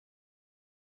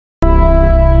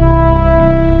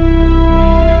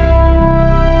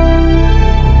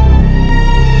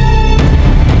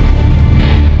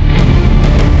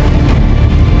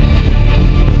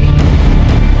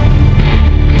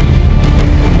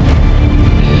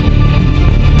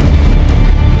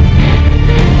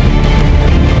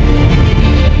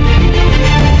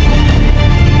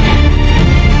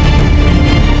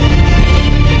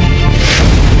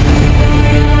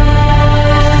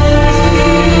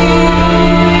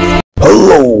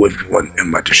Hello everyone, I'm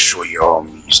about to show you all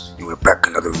these. We're back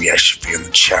another reaction video on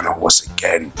the channel once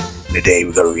again. Today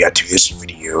we're gonna react to this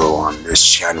video on this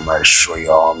channel. I'm about to show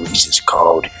you all these. It's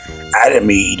called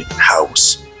Animated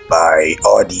House by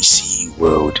RDC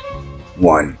World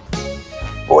 1.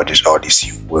 Or just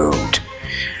RDC World.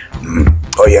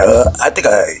 Oh yeah, I think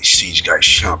I see these guys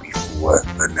show before.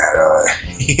 And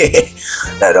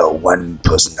that one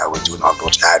person that was doing all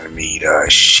those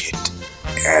animated shit.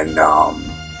 And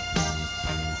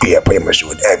yeah, pretty much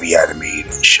doing every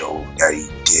animated show that he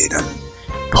did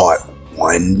part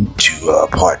 1 to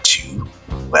part 2.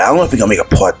 But I don't know if he's gonna make a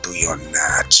part 3 on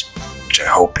that, which I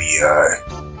hope he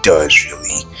does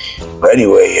really. But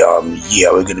anyway,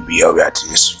 yeah, we're gonna be reacting to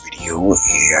this video,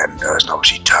 and there's no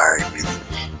much time to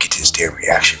get to this damn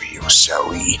reaction video, so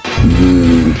we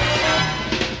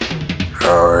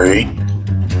alright.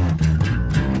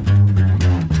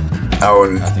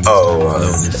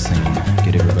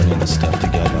 Get everybody in the stuff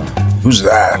together. Who's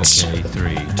that? Okay,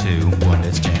 3, 2, 1,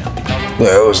 let's jam. What the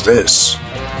hell is this?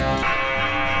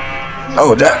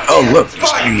 Oh, look,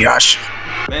 it's Yamcha.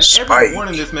 Man, Spike. every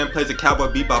morning this man plays a Cowboy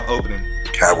Bebop opening.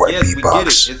 Cowboy Yes, Bebop. we get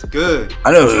it. It's good.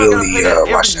 I never You gotta really play that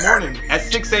watched every that. morning at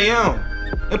 6 a.m.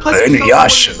 And plus, But you're so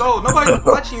Yasha. years old. Nobody's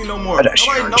watching you no more. I thought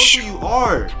Nobody knows who you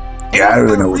are. Yeah, I don't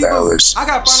even know who that was. I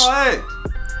got Final Act.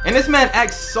 And this man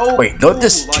acts so Wait, don't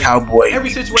this cool. Like, Cowboy every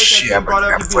situation shit that's brought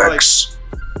up, people are like, Netflix?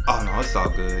 oh no, it's all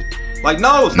good. Like,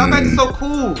 no, stop acting so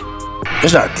cool.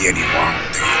 It's not there anymore, I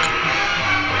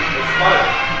think.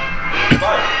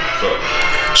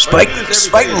 Spike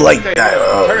like that.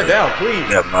 Turn it down, please.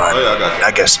 Never mind. Oh, yeah,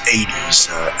 I guess 80s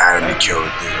anime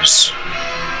characters.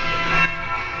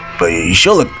 But yeah, you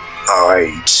should look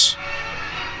alright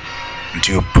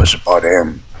until you push up on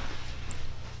him.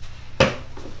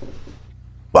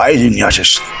 Why isn't Yasha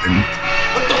sleeping?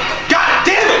 What the? God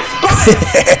damn it,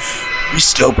 Spike! He's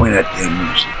still playing that damn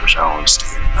music, which I don't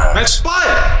understand. Man, Spike!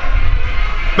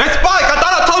 Man, Spike! I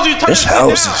thought I told you to turn This this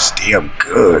house down. is damn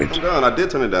good. I'm done. I did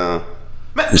turn it down.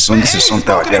 Man, This is something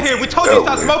I in here. We told you to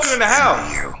stop smoking in the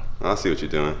house. I see what you're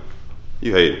doing.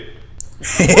 You hate it.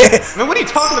 Man, what are you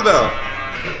talking about?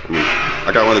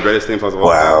 I got one of the greatest theme songs of all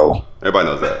time. Wow. Everybody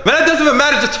knows that. Man, that doesn't even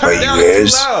matter. Just turn it down.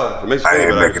 It's too loud. It makes you I feel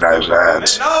didn't better. recognize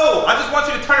that. No, I just want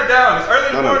you to turn it down. It's early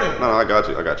in the morning. No, I got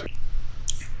you. I got you.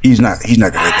 He's not gonna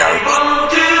get that.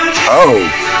 Oh,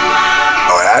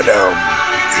 that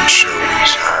intro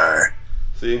is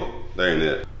See? There ain't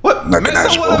it. What? Man,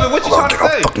 recognizable. so what you I'm trying to gonna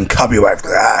say? get a fucking copyright for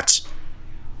that.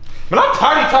 Man, I'm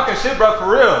tired of talking shit, bro, for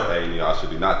real. Hey, Yasha,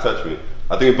 do not touch me.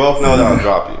 I think we both know that I'll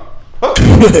drop you. Oh,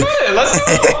 yeah, let's go.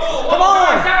 Come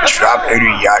on. Drop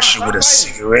Yasha with a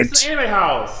cigarette. It's an anime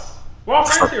house. We're all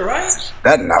friends here, right?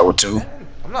 That Naruto.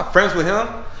 I'm not friends with him.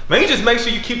 Man, you just make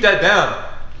sure you keep that down.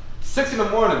 6 in the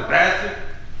morning, bastard.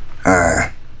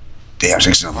 Damn,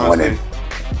 6 in the morning.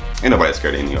 Ain't nobody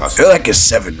scared of I Yasha. feel like it's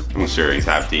 7. I'm sure he's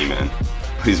half demon,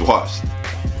 but he's washed.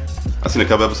 I've seen a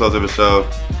couple episodes of his show.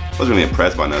 I wasn't really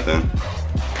impressed by nothing.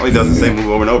 All he does is the same move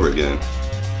over and over again.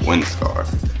 Wind scar.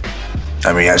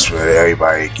 I mean, that's what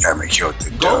everybody character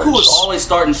does. Goku is always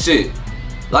starting shit.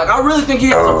 Like, I really think he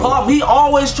has a problem. He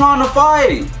always trying to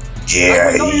fight. Yeah,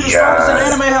 like, we know you're the strongest in the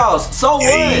anime house. So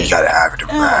yeah, what? you gotta have it,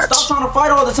 Yeah, stop trying to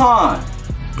fight all the time.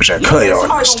 Which I You know, could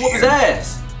somebody's gonna whoop his understand.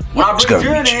 ass. When I bring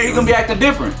Jiren in here, he's gonna be acting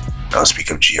different. Don't speak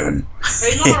of Jiren.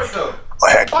 Hey, Naruto.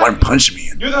 I had one punch me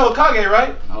in. You're the Hokage,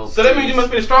 right? So that means you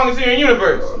must be the strongest in your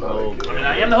universe. I mean,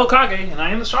 I am the Hokage, and I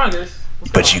am the strongest.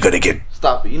 But you're gonna get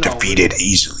Stop it, you know. defeated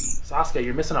easily. Sasuke,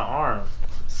 you're missing an arm.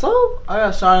 So, I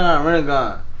got Saiyan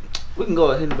Rinnegan. We can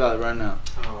go ahead and about it right now.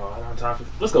 Oh, I don't have time for.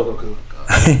 Let's go, Goku.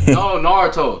 No,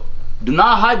 Naruto. Do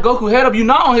not hype Goku head up. You're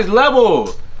not on his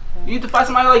level. You need to fight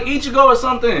somebody like Ichigo or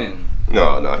something.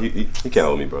 No, he can't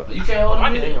hold me, bro. You can't hold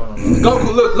him.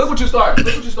 Goku, look what you started.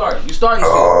 Look what you started. You starting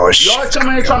Oh, shit. You shit. always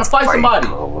coming here trying to fight somebody.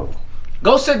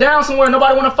 Go sit down somewhere.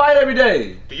 Nobody want to fight every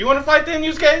day. Do you want to fight then,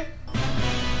 Yusuke?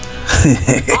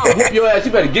 I'll whoop your ass.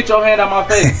 You better get your hand out my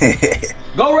face.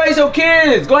 Go raise your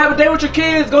kids. Go have a day with your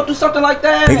kids. Go do something like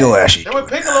that. Piccolo actually. They're with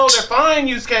Piccolo, they're fine,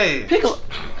 Yusuke. Piccolo.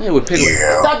 Hey, with Piccolo.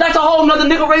 Yeah. That's a whole nother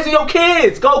nigga raising your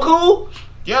kids. Goku.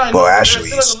 Yeah, I know. Well, There's actually,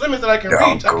 still a limit that I can they're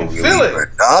reach. I uncle can really, feel it.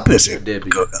 but I'll be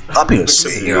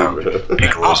say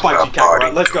Piccolo's I'll fight you,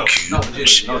 Kakora. Let's go.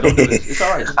 No, don't do this. It's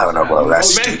alright. I don't know about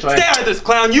that. Man, stay out of this,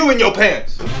 clown. You and your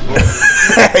pants.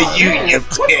 You and your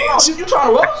What's wrong? pants. You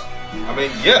trying to roast? I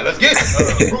mean, yeah, let's get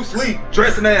it. Bruce Lee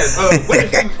dressing ass, wedding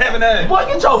shoes having ass. Boy,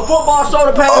 get your football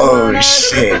shoulder pads. Oh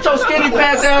shit! Get your skinny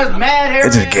pants ass, mad hair.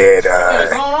 It's just good.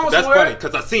 That's funny,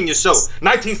 cause I seen your show.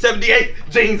 1978,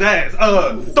 jeans ass.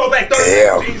 Throwback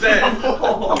Damn. jeans ass.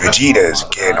 Vegeta's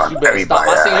getting on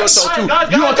everybody's I seen your ass. show too.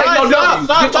 You don't take no W.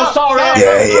 Get your sorry ass.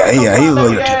 Yeah, he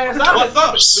really What's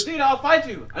up? Vegeta, I'll fight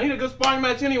you. I need a good sparring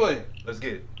match anyway. Let's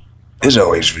get it. There's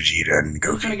always Vegeta and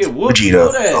Goku. Gonna get whooped, you Vegeta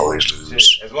know that. always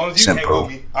lose. As long as you Simple.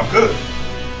 can't whoop me, I'm good.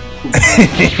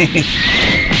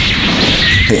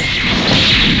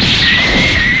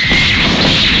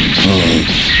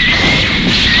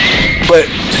 But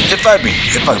if I be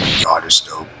honest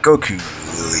though, Goku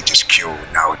really just killed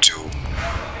Naruto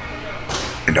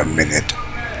in a minute.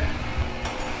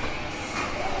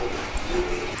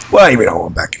 Well, he even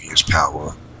holding back any of his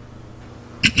power.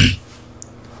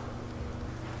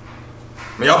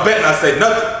 Man, y'all better not say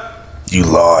nothing. You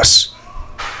lost.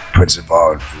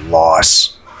 Principal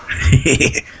lost.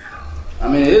 I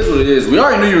mean, it is what it is. We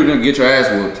already knew you were gonna get your ass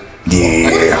whooped. What are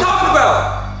you Yeah. talking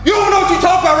about? You don't know what you're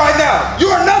talking about right now. You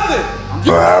are nothing.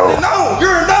 Wow. No,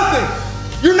 you're nothing.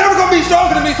 You're never gonna be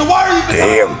stronger than me, so why are you even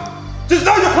talking? Damn. Just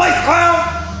know your place, clown.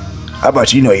 How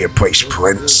about you know your place,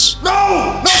 Prince?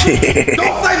 No, don't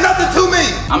say nothing to me.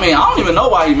 I mean, I don't even know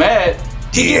why he mad.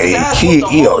 He gets his ass whooped the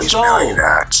He whole always show. been like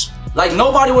that. Like,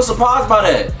 nobody was surprised by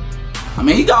that. I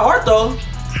mean, he got hurt, though.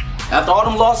 After all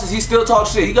them losses, he still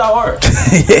talks shit. He got hurt.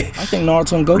 I think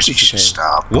Naruto and Goku She should should pay.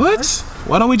 stop. What?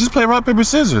 Why don't we just play rock, paper,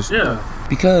 scissors? Yeah.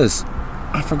 Because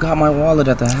I forgot my wallet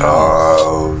at the house.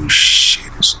 Oh shit,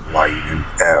 it's light and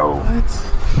L.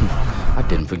 I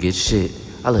didn't forget shit.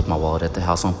 I left my wallet at the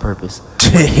house on purpose.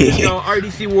 You know,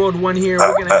 RDC World 1 here.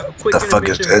 We're gonna have a quick the fuck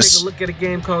is intermission and this? take a look at a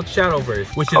game called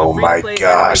Shadowverse, which is Oh a my free-to-play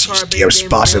gosh, anime these card-based damn game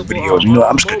sponsor available videos. on You know,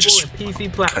 I'm both just gonna mobile just and PC cut the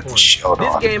platforms. shit out This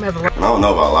on game has a lot I don't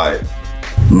know about light.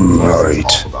 Alright.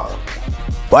 Talk about him.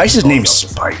 Why is his name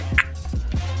Spike?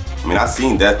 I mean, I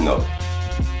seen Death Note.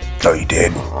 Oh, you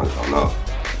did? I don't know.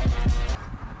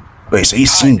 Wait, so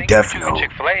he's seen Death Note.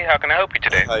 Chick-fil-A, how can I help you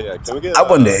today? Oh yeah, can we get? I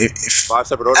wonder if 5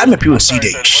 separate orders. I mean people see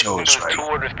their shows, right? 2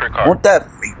 orders per card. Won't that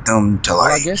make them to Well, I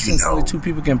like, guess you since only know, 2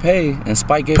 people can pay, and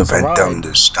Spike gave us a prevent them ride, to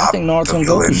I stop think the Naruto and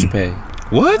Goku should villain?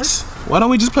 pay. What? Why don't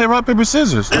we just play rock, paper,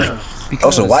 scissors? Because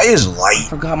Also, why is I Light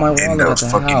forgot my in wallet the at the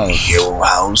fucking house. hero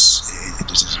house? It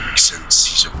doesn't make sense.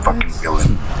 He's a fucking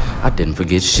villain. I didn't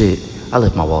forget shit. I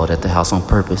left my wallet at the house on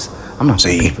purpose. I'm not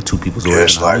gonna See, pay for 2 people's just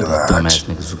orders. And I like knew these that. dumbass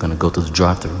niggas was gonna go through the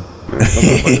drive-thru.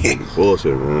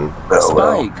 Bullshit, man. Well,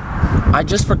 Spike, I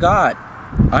just forgot.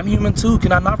 I'm human too.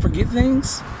 Can I not forget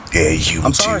things? yeah, you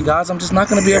I'm sorry, too. guys. I'm just not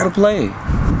gonna be able to play.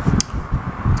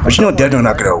 But you know, Death Note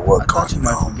not gonna I work thought you on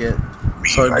might forget.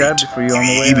 So I rewrite. grabbed it for you on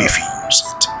the way Even out. if you use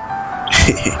it.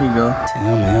 Here you go.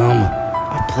 Damn him.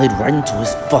 I played right into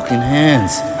his fucking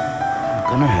hands.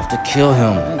 I'm gonna have to kill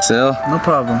him. Thanks, L. No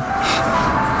problem.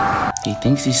 He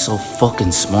thinks he's so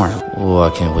fucking smart. Oh, I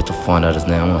can't wait to find out his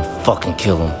name. I'm gonna fucking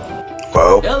kill him.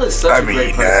 Well, L is such I a great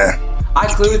mean, person. I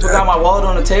clearly forgot my wallet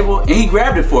on the table, and he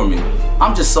grabbed it for me.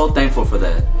 I'm just so thankful for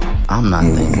that. I'm not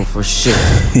thankful for shit,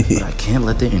 but I can't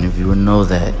let the interviewer know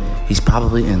that. He's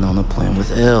probably in on the plan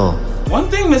with L. One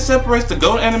thing that separates the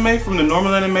GOAT anime from the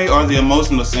normal anime are the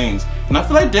emotional scenes. And I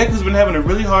feel like Deku's been having a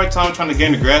really hard time trying to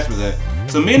gain a grasp of that.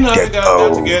 So me and the other guys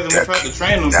got together and we tried to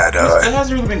train him. That, but it still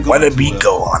hasn't really been why going did we too well.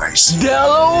 go on? I see.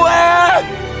 Delaware!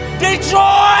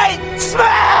 Detroit!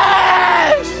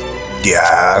 Smash! Yeah,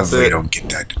 I That's really it. don't get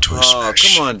that. The Twitch Oh,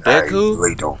 smash. come on, I Deku.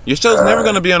 really don't. Your show's never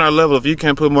gonna be on our level if you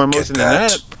can't put more emotion in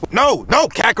that. that. No,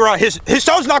 Kakora, his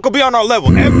show's not gonna be on our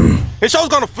level. Ever. His show's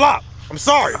gonna flop. I'm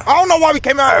sorry. I don't know why we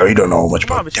came out. I really don't know much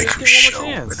Come on, about but Deku's just give show, him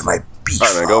one more but chance. it might be All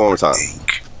right, man, go one more time. I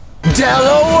think.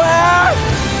 Delaware!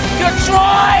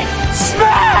 Detroit!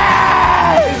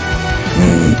 Smash!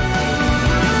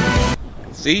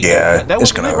 See? Yeah, that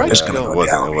it's wasn't it, gonna, right? it's gonna No, go it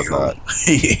wasn't, down. it was not.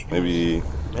 Maybe.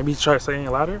 Maybe try saying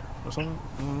it louder or something.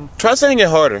 Try saying it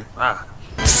harder. Ah.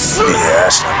 Yeah,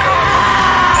 that's not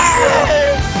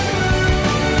good.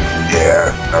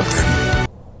 Yeah, nothing.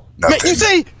 Man, you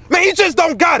see? Man, you just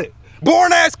don't got it.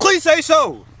 Boring ass cliche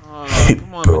show. Oh,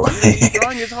 come on, Bro. man. He's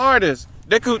trying his hardest.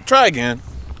 Deku, try again.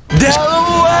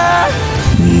 Delaware!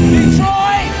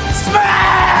 Detroit!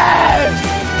 Smash!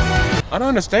 I don't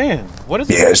understand. What is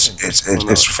it? Yeah,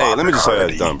 it's fun. Hey, let me just show you how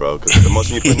it's done, bro. Because the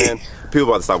emotion you put in, people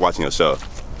about to stop watching your show.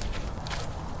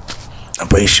 I'm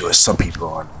pretty sure some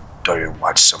people don't even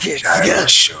watch some of these anime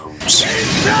shows.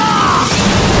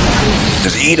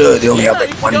 Because either they only have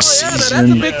like one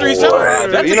season, big three show. or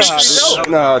That's You a know big how show.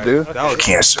 No, dude.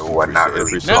 cancer or not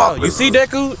really No, popular. you see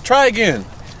Deku? Try again.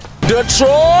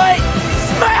 Detroit!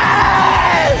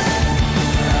 Smash!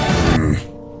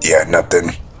 Yeah,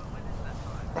 nothing.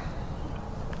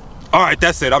 Alright,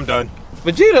 that's it, I'm done.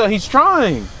 Vegeta, he's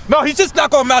trying. No, he's just not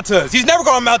gonna amount to us. He's never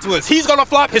gonna amount to us. He's gonna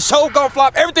flop, his show's gonna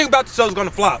flop, everything about the show's gonna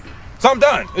flop. So I'm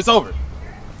done, it's over.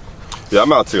 Yeah,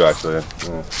 I'm out too, actually.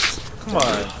 Yeah. Come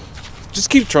on. Just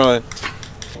keep trying.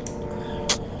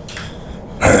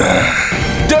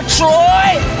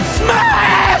 Detroit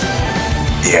Smash!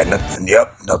 Yeah, nothing.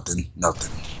 Yep, nothing.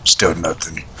 Still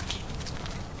nothing.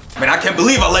 Man, I can't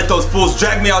believe I let those fools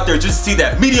drag me out there just to see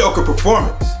that mediocre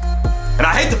performance. And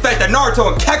I hate the fact that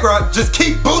Naruto and Kakora just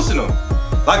keep boosting them.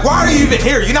 Like, why are you even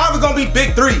here? You're never gonna be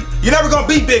Big 3. You're never gonna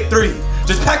be Big 3.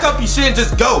 Just pack up your shit and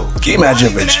just go. Can you imagine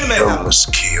if Vegeta was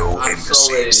killed in the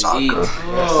same saga?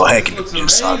 Well, heck, in the new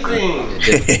saga.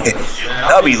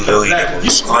 That'd be literally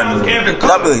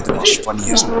the most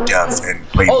funniest death and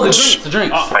pretty much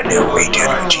I know way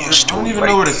down Vegeta's story. I don't even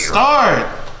know where to start.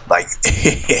 Like,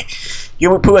 you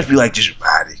would pretty much be like just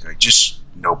erratic, like just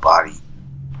nobody.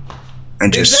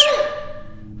 And just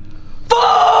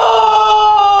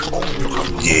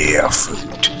yeah, food.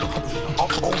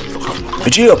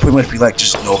 Vegeta pretty much be like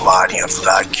just nobody until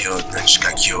I killed, I just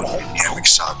got killed in the Epic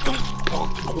Saga.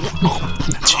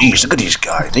 Jeez, look at these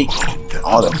guys, they eating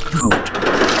all the food.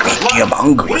 They damn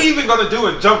hungry. What are you even gonna do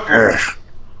in Jump Force?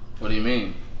 What do you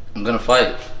mean? I'm gonna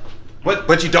fight. What?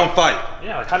 But you don't fight.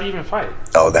 Yeah, like how do you even fight?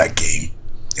 Oh, that game.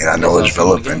 And I know it's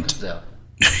relevant. And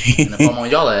if I'm on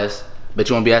y'all ass, bet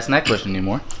you won't be asking that question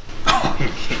anymore.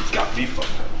 He's got me fucked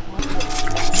up.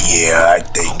 Yeah, I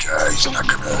think he's not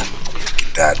gonna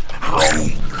get that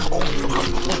win.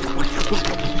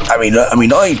 I mean,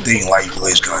 the only thing Light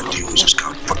really is gonna do is just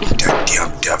gonna fucking that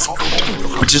damn Death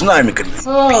Note, which is not even gonna be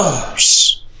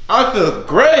worse. I feel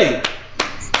great.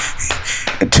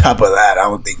 On top of that, I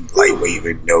don't think Light will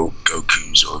even know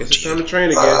Goku's or It's time to train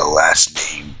again. last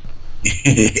name.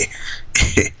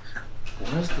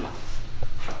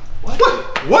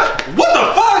 What the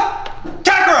fuck?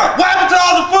 Kakora, what happened to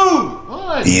all the food?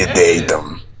 What? He ate them.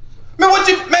 Man,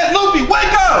 man, Luffy,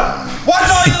 wake up! Why'd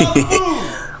y'all eat all the food?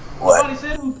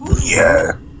 What?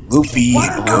 Yeah, Luffy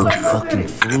and Goku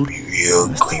gonna be real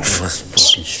great friends.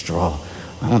 Fucking straw.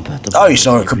 I'm about to Oh, you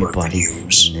saw a couple of everybody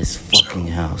videos. in this fucking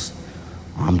house.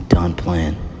 I'm done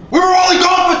playing. We were only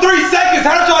gone for 3 seconds.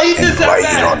 How did y'all eat this And that Light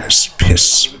fast? on this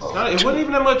piss. It wasn't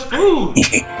even that much food.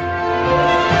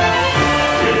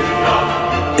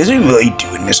 Is he really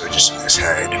doing this or just in his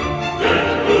head?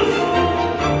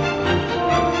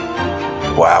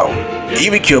 Wow. He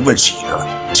even killed Vegeta.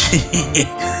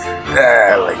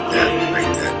 I like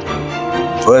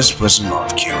that. First person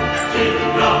off killed.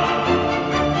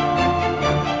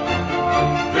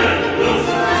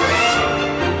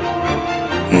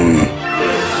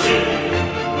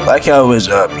 Like how it was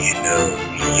being the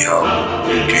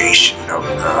creation of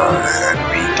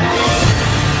Henry.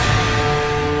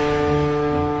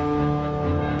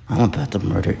 I'm about to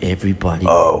murder everybody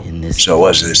in this. So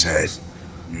what's this head?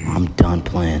 I'm done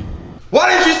playing. Why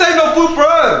didn't you say no food for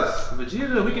us?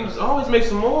 Vegeta, we can just always make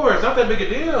some more. It's not that big a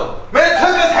deal. Man, it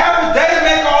took us half a day to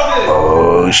make all this.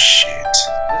 Oh shit.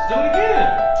 Let's do it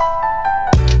again.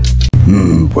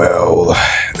 Well,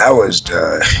 that was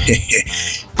the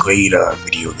great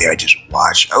video that I just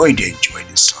watched. I really did enjoy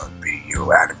this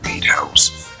video, Animated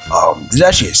House. There's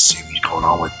actually a series going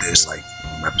on with this, like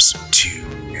episode 2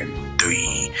 and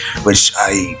 3, which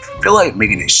I feel like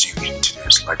making a series into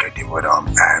this, like I did with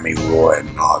Anime War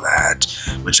and all that,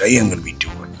 which I am going to be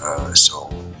doing. So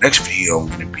next video I'm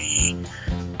going to be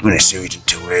doing a series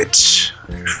into it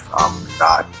if I'm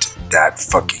not that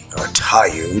fucking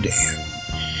tired and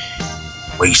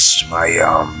waste my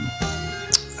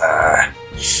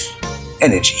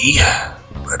energy,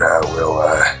 but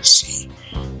we'll see.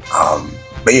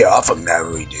 But yeah, off of that, I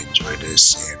really did enjoy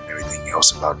this and everything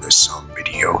else about this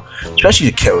video, especially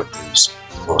the characters.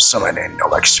 Well, some I didn't know,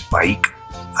 like Spike.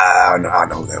 I don't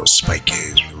know who that Spike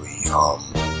is really.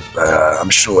 But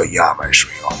I'm sure y'all might show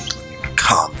you in the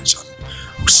comments on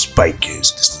who Spike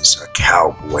is. This is a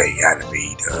cowboy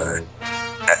animated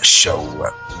show,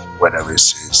 whatever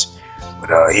this is. But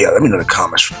yeah, let me know in the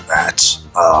comments for that.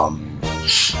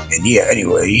 And yeah,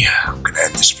 anyway, I'm gonna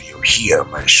end this video here. I'm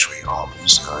gonna show you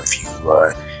if you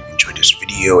enjoyed this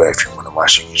video, if you want to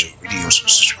watch any videos,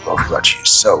 subscribe about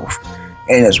yourself.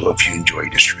 And as well, if you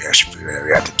enjoyed this reaction video that I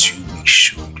reacted to, make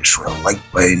sure you destroy the like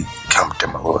button, comment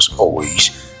down below as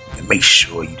always, and make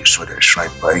sure you destroy that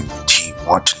subscribe button if you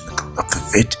want to look enough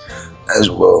of it. As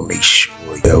well, make sure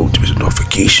there's a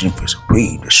notification for the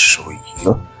way to show you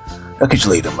here. I'll catch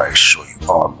you later, might show you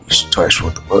armies, twice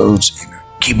for the worlds, and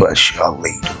keep us y'all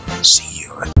later. See you.